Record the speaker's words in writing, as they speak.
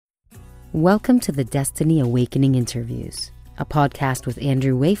Welcome to the Destiny Awakening Interviews, a podcast with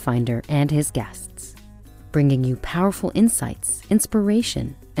Andrew Wayfinder and his guests, bringing you powerful insights,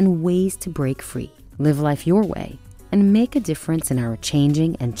 inspiration, and ways to break free, live life your way, and make a difference in our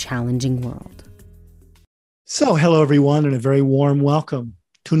changing and challenging world. So, hello everyone, and a very warm welcome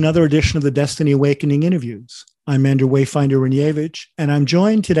to another edition of the Destiny Awakening Interviews. I'm Andrew Wayfinder Renievich, and I'm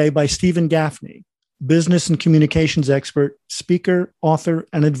joined today by Stephen Gaffney, business and communications expert, speaker, author,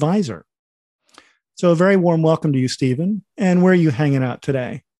 and advisor. So a very warm welcome to you, Stephen. And where are you hanging out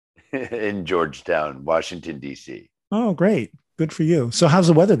today? In Georgetown, Washington, D.C. Oh, great. Good for you. So how's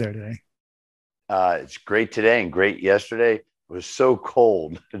the weather there today? It's great today and great yesterday. It was so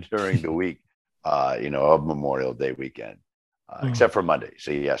cold during the week, of Memorial Day weekend, except for Monday. So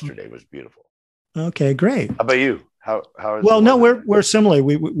yesterday was beautiful. Okay, great. How about you? How is Well, no, we're similar.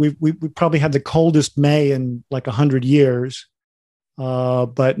 We probably had the coldest May in like 100 years.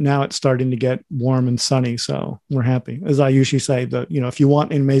 But now it's starting to get warm and sunny, so we're happy. As I usually say, that if you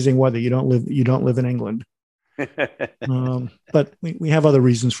want amazing weather, you don't live in England. But we have other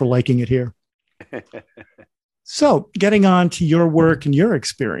reasons for liking it here. So, getting on to your work and your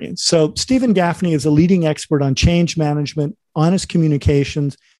experience. So, Stephen Gaffney is a leading expert on change management, honest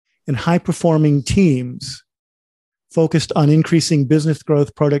communications, and high-performing teams focused on increasing business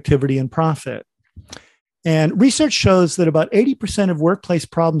growth, productivity, and profit. And research shows that about 80% of workplace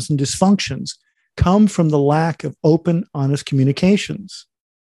problems and dysfunctions come from the lack of open, honest communications.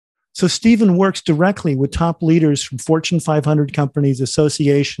 So Stephen works directly with top leaders from Fortune 500 companies,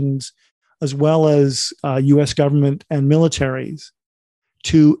 associations, as well as U.S. government and militaries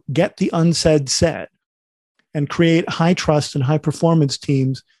to get the unsaid said and create high trust and high performance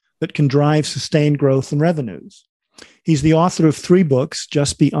teams that can drive sustained growth and revenues. He's the author of 3 books,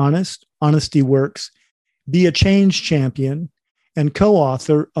 Just Be Honest, Honesty Works, Be a Change Champion, and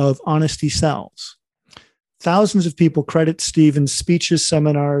co-author of Honesty Sells. Thousands of people credit Stephen's speeches,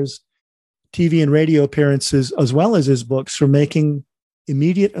 seminars, TV and radio appearances, as well as his books, for making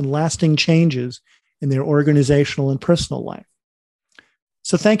immediate and lasting changes in their organizational and personal life.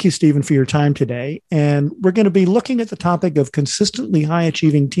 So thank you, Stephen, for your time today. And we're going to be looking at the topic of consistently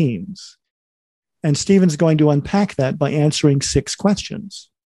high-achieving teams. And Stephen's going to unpack that by answering 6 questions.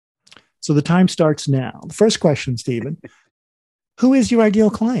 So the time starts now. The first question, Stephen, who is your ideal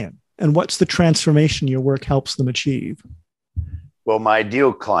client and what's the transformation your work helps them achieve? Well, my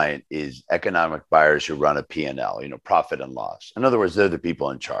ideal client is economic buyers who run a P&L, profit and loss. In other words, they're the people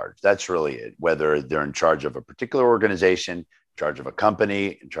in charge. That's really it. Whether they're in charge of a particular organization, in charge of a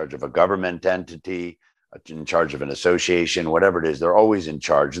company, in charge of a government entity, in charge of an association, whatever it is, they're always in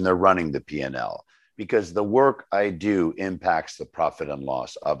charge and they're running the P&L. Because the work I do impacts the profit and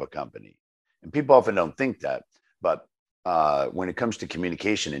loss of a company. And people often don't think that, but when it comes to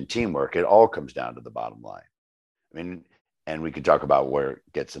communication and teamwork, it all comes down to the bottom line. And we could talk about where it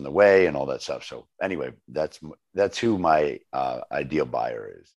gets in the way and all that stuff. So anyway, that's who my ideal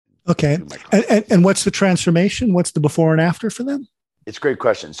buyer is. Okay. And what's the transformation? What's the before and after for them? It's a great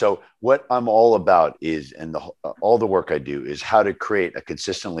question. So what I'm all about is, and all the work I do is how to create a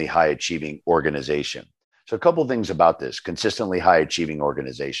consistently high achieving organization. So a couple of things about this consistently high achieving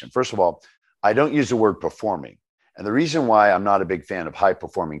organization. First of all, I don't use the word performing. And the reason why I'm not a big fan of high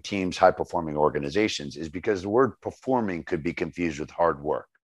performing teams, high performing organizations is because the word performing could be confused with hard work.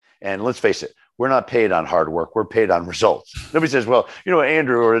 And let's face it, we're not paid on hard work. We're paid on results. Nobody says, well,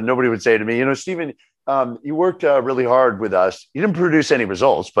 Andrew, or nobody would say to me, Stephen, you worked really hard with us. You didn't produce any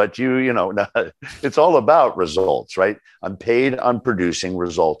results, but it's all about results, right? I'm paid on producing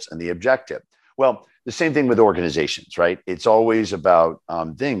results and the objective. Well, the same thing with organizations, right? It's always about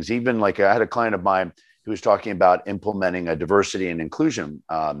things. Even like I had a client of mine who was talking about implementing a diversity and inclusion,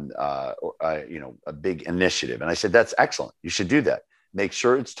 a big initiative. And I said, that's excellent. You should do that. Make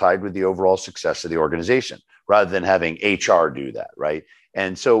sure it's tied with the overall success of the organization rather than having HR do that, right?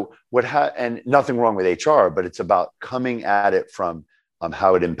 And so and nothing wrong with HR, but it's about coming at it from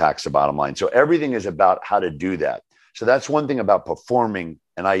how it impacts the bottom line. So everything is about how to do that. So that's one thing about performing,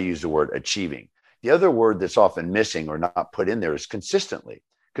 and I use the word achieving. The other word that's often missing or not put in there is consistently,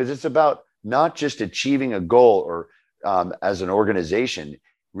 because it's about not just achieving a goal or as an organization,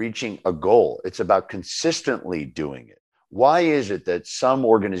 reaching a goal. It's about consistently doing it. Why is it that some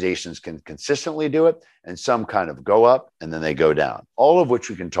organizations can consistently do it and some kind of go up and then they go down? All of which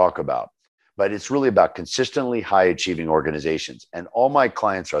we can talk about, but it's really about consistently high achieving organizations. And all my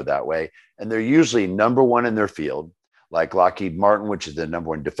clients are that way. And they're usually number one in their field, like Lockheed Martin, which is the number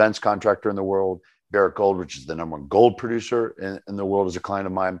one defense contractor in the world, Barrick Gold, which is the number one gold producer in the world, is a client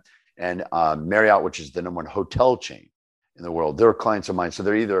of mine, and Marriott, which is the number one hotel chain in the world. They're clients of mine. So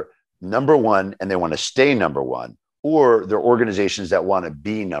they're either number one and they want to stay number one, or they're organizations that want to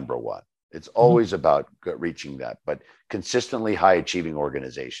be number one. It's always about reaching that, but consistently high achieving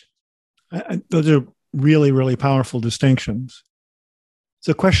organizations. Those are really, really powerful distinctions.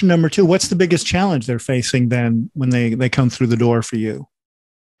 So question number 2, what's the biggest challenge they're facing then when they come through the door for you?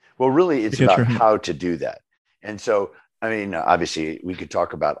 Well, really, it's about how to do that. And so, I mean, obviously, we could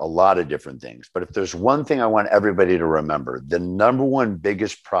talk about a lot of different things, but if there's one thing I want everybody to remember, the number one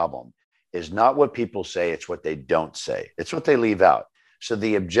biggest problem is not what people say, it's what they don't say. It's what they leave out. So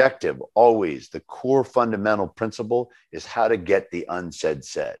the objective, always, the core fundamental principle is how to get the unsaid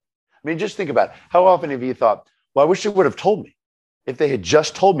said. I mean, just think about how often have you thought, well, I wish they would have told me. If they had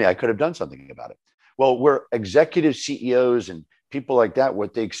just told me, I could have done something about it. Well, we're executive CEOs and people like that,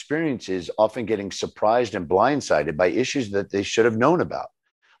 what they experience is often getting surprised and blindsided by issues that they should have known about,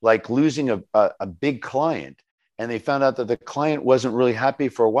 like losing a big client. And they found out that the client wasn't really happy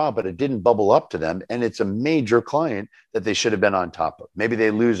for a while, but it didn't bubble up to them. And it's a major client that they should have been on top of. Maybe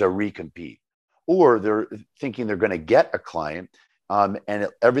they lose a recompete, or they're thinking they're going to get a client and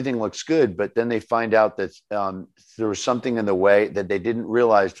everything looks good. But then they find out that there was something in the way that they didn't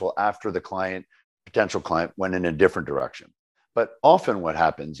realize till after the potential client went in a different direction. But often what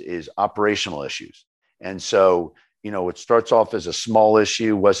happens is operational issues. And so, it starts off as a small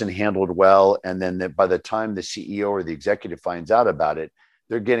issue, wasn't handled well. And then by the time the CEO or the executive finds out about it,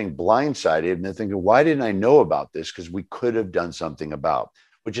 they're getting blindsided and they're thinking, why didn't I know about this? Because we could have done something about,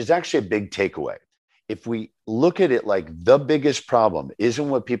 which is actually a big takeaway. If we look at it like the biggest problem isn't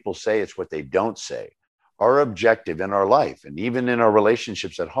what people say, it's what they don't say. Our objective in our life and even in our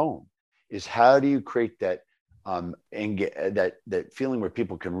relationships at home is how do you create that and get that feeling where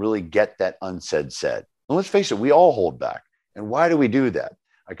people can really get that unsaid said. And let's face it, we all hold back. And why do we do that?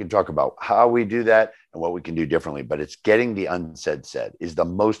 I can talk about how we do that and what we can do differently, but it's getting the unsaid said is the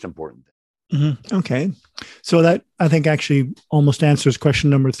most important thing. Mm-hmm. Okay. So that I think actually almost answers question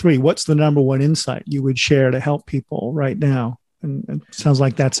number 3. What's the number one insight you would share to help people right now? And it sounds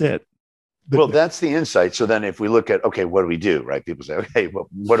like that's it. Well, that's the insight. So then if we look at, okay, what do we do? Right? People say, okay, well,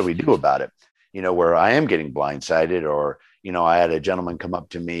 what do we do about it? Where I am getting blindsided, or, I had a gentleman come up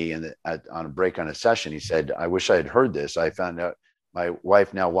to me on a break on a session. He said, I wish I had heard this. I found out my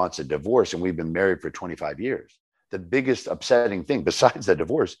wife now wants a divorce and we've been married for 25 years. The biggest upsetting thing besides the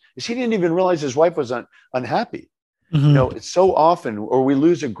divorce is he didn't even realize his wife was unhappy. Mm-hmm. It's so often, or we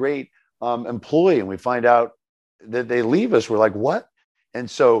lose a great employee and we find out that they leave us. We're like, what? And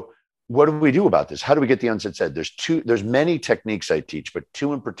so what do we do about this? How do we get the unsaid said? There's many techniques I teach, but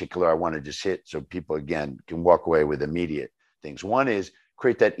 2 in particular I want to just hit so people, again, can walk away with immediate things. One is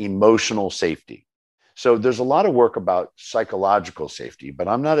create that emotional safety. So there's a lot of work about psychological safety, but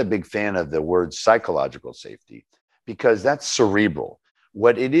I'm not a big fan of the word psychological safety because that's cerebral.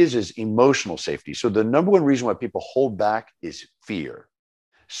 What it is emotional safety. So the number one reason why people hold back is fear.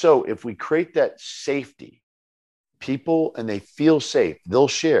 So if we create that safety, people, and they feel safe, they'll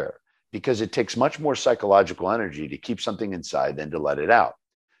share, because it takes much more psychological energy to keep something inside than to let it out.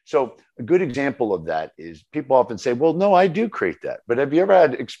 So a good example of that is people often say, well, no, I do create that. But have you ever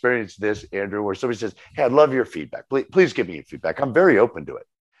had experience this, Andrew, where somebody says, hey, I'd love your feedback. Please give me feedback. I'm very open to it.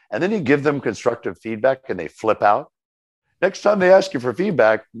 And then you give them constructive feedback and they flip out. Next time they ask you for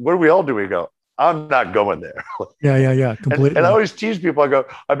feedback, what do we all do? We go, I'm not going there. Yeah. Completely. And I always tease people. I go,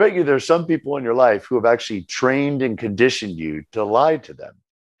 I bet you there's some people in your life who have actually trained and conditioned you to lie to them.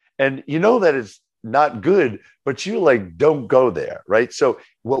 And that it's not good, but you don't go there, right? So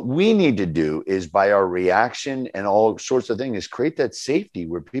what we need to do is by our reaction and all sorts of things is create that safety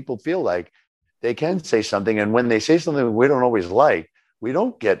where people feel like they can say something. And when they say something we don't always like, we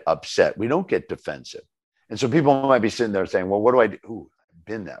don't get upset. We don't get defensive. And so people might be sitting there saying, well, what do I do? Ooh, I've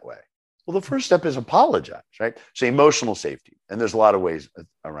been that way. Well, the first step is apologize, right? So emotional safety. And there's a lot of ways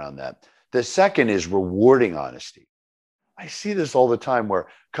around that. The second is rewarding honesty. I see this all the time where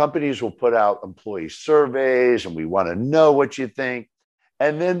companies will put out employee surveys and we want to know what you think.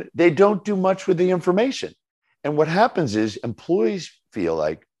 And then they don't do much with the information. And what happens is employees feel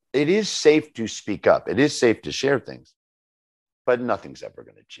like it is safe to speak up. It is safe to share things, but nothing's ever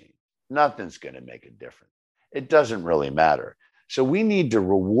going to change. Nothing's going to make a difference. It doesn't really matter. So we need to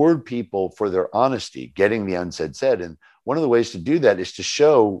reward people for their honesty, getting the unsaid said. And one of the ways to do that is to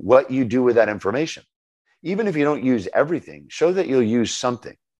show what you do with that information. Even if you don't use everything, show that you'll use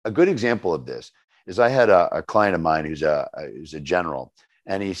something. A good example of this is I had a client of mine who's a general,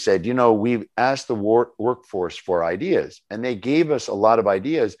 and he said, we've asked the workforce for ideas, and they gave us a lot of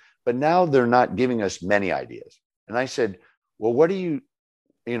ideas, but now they're not giving us many ideas. And I said, well, what do you,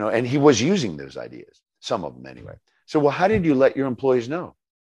 and he was using those ideas, some of them anyway. So, well, how did you let your employees know?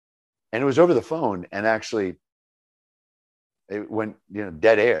 And it was over the phone. And actually, it went,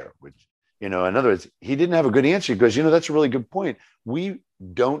 dead air, which, in other words, he didn't have a good answer. He goes, that's a really good point. We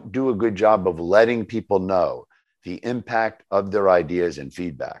don't do a good job of letting people know the impact of their ideas and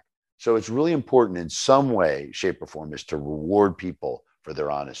feedback. So it's really important in some way, shape, or form is to reward people for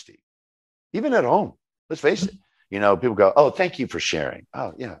their honesty. Even at home, let's face it. People go, oh, thank you for sharing.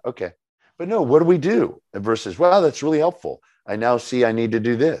 Oh, yeah, okay. But no, what do we do? Versus, wow, that's really helpful. I now see I need to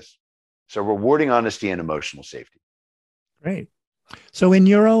do this. So rewarding honesty and emotional safety. Great. So in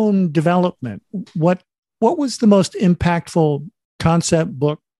your own development, what was the most impactful concept,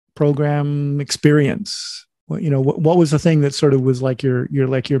 book, program, experience? What was the thing that sort of was like your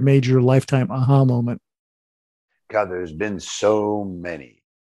major lifetime aha moment? God, there's been so many.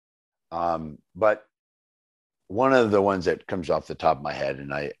 But one of the ones that comes off the top of my head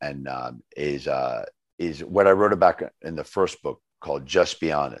is what I wrote about in the first book called Just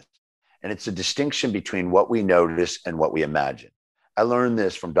Be Honest. And it's a distinction between what we notice and what we imagine. I learned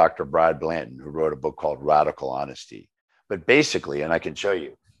this from Dr. Brad Blanton, who wrote a book called Radical Honesty. But basically, and I can show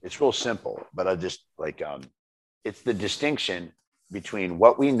you, it's real simple, but I just it's the distinction between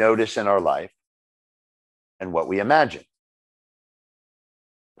what we notice in our life and what we imagine.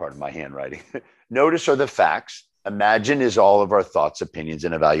 Pardon my handwriting. Notice are the facts. Imagine is all of our thoughts, opinions,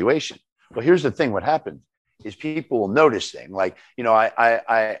 and evaluation. Well, here's the thing. What happens is people will notice things like,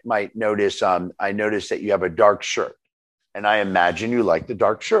 I might notice, I notice that you have a dark shirt and I imagine you like the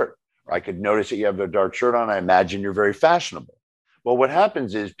dark shirt. Or I could notice that you have the dark shirt on. I imagine you're very fashionable. Well, what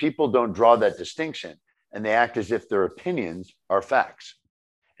happens is people don't draw that distinction and they act as if their opinions are facts.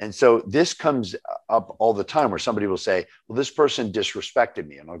 And so this comes up all the time where somebody will say, well, this person disrespected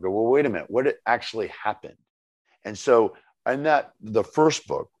me. And I'll go, well, wait a minute, what actually happened? And so in the first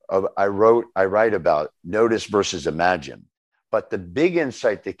book I write about notice versus imagine. But the big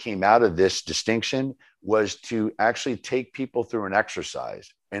insight that came out of this distinction was to actually take people through an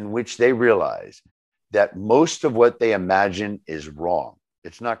exercise in which they realize that most of what they imagine is wrong.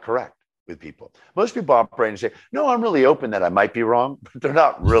 It's not correct with people. Most people operate and say, no, I'm really open that I might be wrong, but they're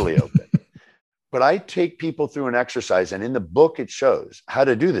not really open. But I take people through an exercise, and in the book, it shows how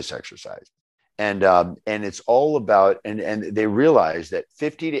to do this exercise. And it's all about, and they realize that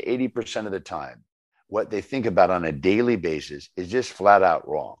 50 to 80% of the time, what they think about on a daily basis is just flat out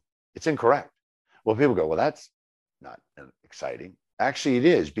wrong. It's incorrect. Well, people go, well, that's not exciting. Actually, it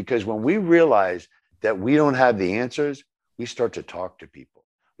is, because when we realize that we don't have the answers, we start to talk to people.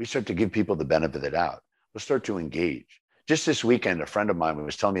 We start to give people the benefit of the doubt. We'll start to engage. Just this weekend, a friend of mine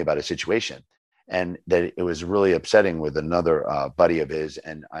was telling me about a situation, and that it was really upsetting with another buddy of his.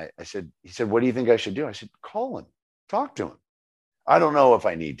 And he said, what do you think I should do? I said, call him, talk to him. I don't know if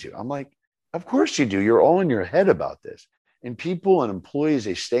I need to. I'm like, of course you do. You're all in your head about this. And people and employees,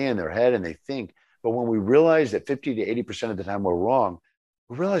 they stay in their head and they think. But when we realize that 50 to 80% of the time we're wrong,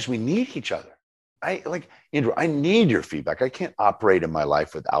 we realize we need each other. Andrew, I need your feedback. I can't operate in my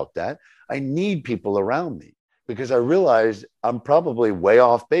life without that. I need people around me, because I realize I'm probably way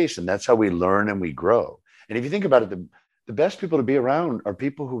off base, and that's how we learn and we grow. And if you think about it, the best people to be around are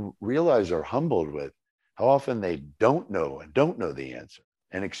people who realize or humbled with how often they don't know the answer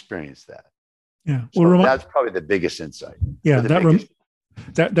and experience that. Yeah. Well, that's probably the biggest insight. Yeah.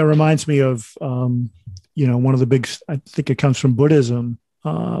 That reminds me of, one of the big, I think it comes from Buddhism.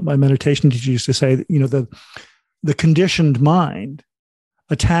 My meditation teacher used to say that, the conditioned mind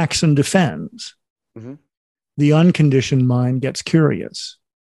attacks and defends. Mm-hmm. The unconditioned mind gets curious.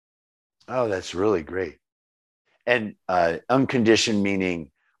 Oh, that's really great. And unconditioned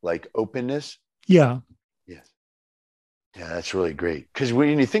meaning like openness? Yeah. Yes. Yeah, that's really great. Because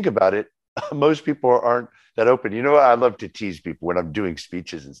when you think about it, most people aren't that open. I love to tease people when I'm doing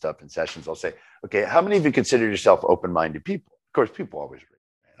speeches and stuff in sessions. I'll say, okay, how many of you consider yourself open-minded people? Of course, people always read.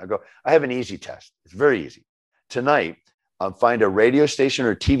 I go, I have an easy test. It's very easy. Tonight, find a radio station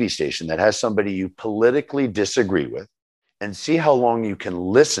or TV station that has somebody you politically disagree with and see how long you can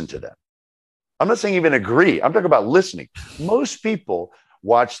listen to them. I'm not saying even agree. I'm talking about listening. Most people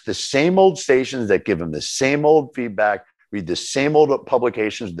watch the same old stations that give them the same old feedback, read the same old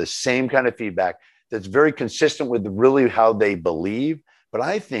publications, the same kind of feedback that's very consistent with really how they believe. But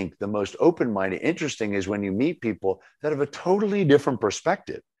I think the most open-minded, interesting is when you meet people that have a totally different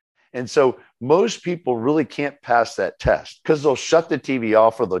perspective. And so most people really can't pass that test because they'll shut the TV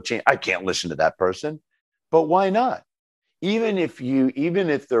off or they'll change. I can't listen to that person. But why not? Even if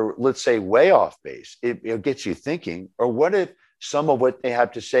they're, let's say, way off base, it gets you thinking, or what if some of what they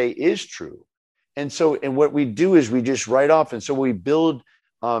have to say is true? And what we do is we just write off. And so we build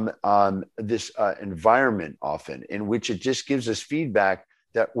this environment often in which it just gives us feedback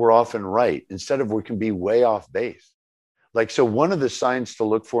that we're often right instead of we can be way off base. Like, so one of the signs to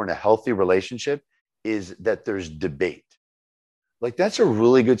look for in a healthy relationship is that there's debate. Like, that's a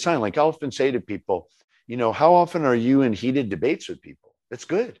really good sign. Like, I often say to people, how often are you in heated debates with people? It's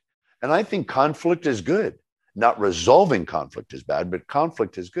good. And I think conflict is good. Not resolving conflict is bad, but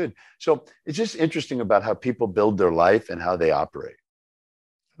conflict is good. So it's just interesting about how people build their life and how they operate.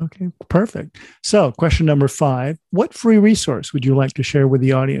 Okay, perfect. So question number 5, what free resource would you like to share with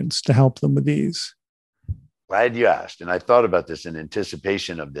the audience to help them with these? Glad you asked. And I thought about this in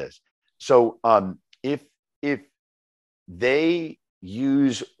anticipation of this. So if they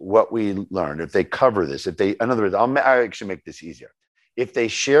use what we learned, if they cover this, in other words, I'll actually make this easier. If they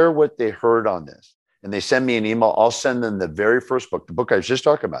share what they heard on this and they send me an email, I'll send them the very first book, the book I was just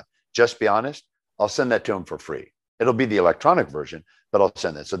talking about, Just Be Honest. I'll send that to them for free. It'll be the electronic version, but I'll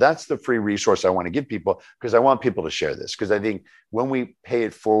send that. So that's the free resource I want to give people, because I want people to share this, because I think when we pay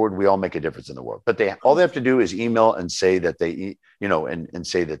it forward, we all make a difference in the world. But all they have to do is email and say that they, and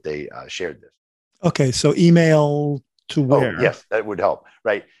say that they shared this. Okay, so email to where? Oh, yes, that would help.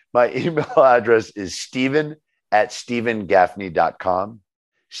 Right. My email address is Stephen@StephenGaffney.com.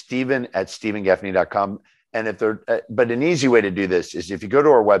 Stephen@StephenGaffney.com. And but an easy way to do this is if you go to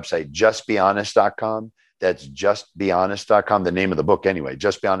our website, justbehonest.com. That's justbehonest.com, the name of the book anyway,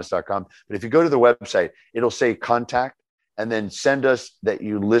 justbehonest.com. But if you go to the website, it'll say contact, and then send us that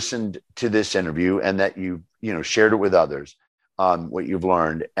you listened to this interview and that you shared it with others, what you've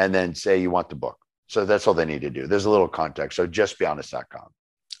learned, and then say you want the book. So that's all they need to do. There's a little contact. So justbehonest.com.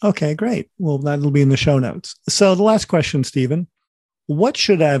 Okay, great. Well, that'll be in the show notes. So the last question, Stephen, what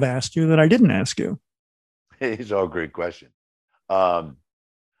should I have asked you that I didn't ask you? These are all great questions.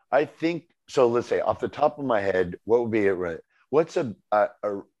 I think, so let's say off the top of my head, what would be it? What's a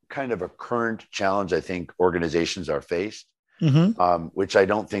kind of a current challenge I think organizations are faced, which I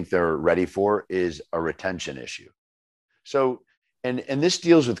don't think they're ready for, is a retention issue. So, and this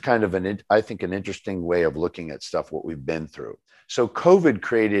deals with kind of I think an interesting way of looking at stuff, what we've been through. So COVID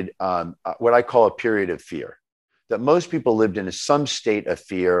created what I call a period of fear, that most people lived in some state of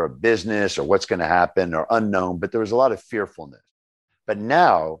fear of business or what's going to happen or unknown, but there was a lot of fearfulness. But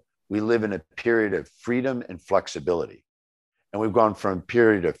now we live in a period of freedom and flexibility. And we've gone from a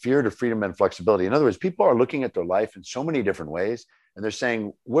period of fear to freedom and flexibility. In other words, people are looking at their life in so many different ways. And they're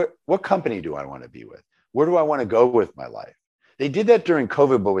saying, what company do I want to be with? Where do I want to go with my life? They did that during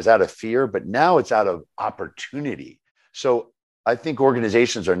COVID, but was out of fear. But now it's out of opportunity. So I think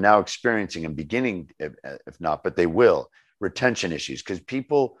organizations are now experiencing and beginning, if not, but they will, retention issues, because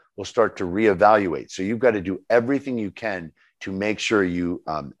people will start to reevaluate. So you've got to do everything you can to make sure you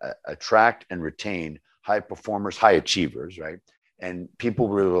attract and retain high performers, high achievers, right? And people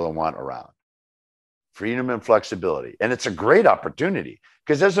really will want around. Freedom and flexibility. And it's a great opportunity,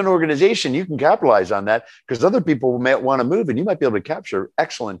 because as an organization, you can capitalize on that, because other people might want to move and you might be able to capture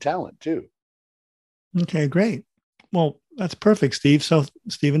excellent talent too. Okay, great. Well, that's perfect, Steve. So,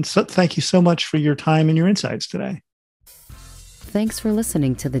 Stephen, thank you so much for your time and your insights today. Thanks for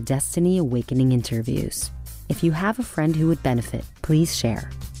listening to the Destiny Awakening interviews. If you have a friend who would benefit, please share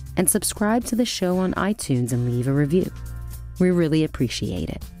and subscribe to the show on iTunes and leave a review. We really appreciate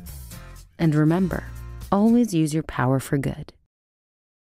it. And remember, always use your power for good.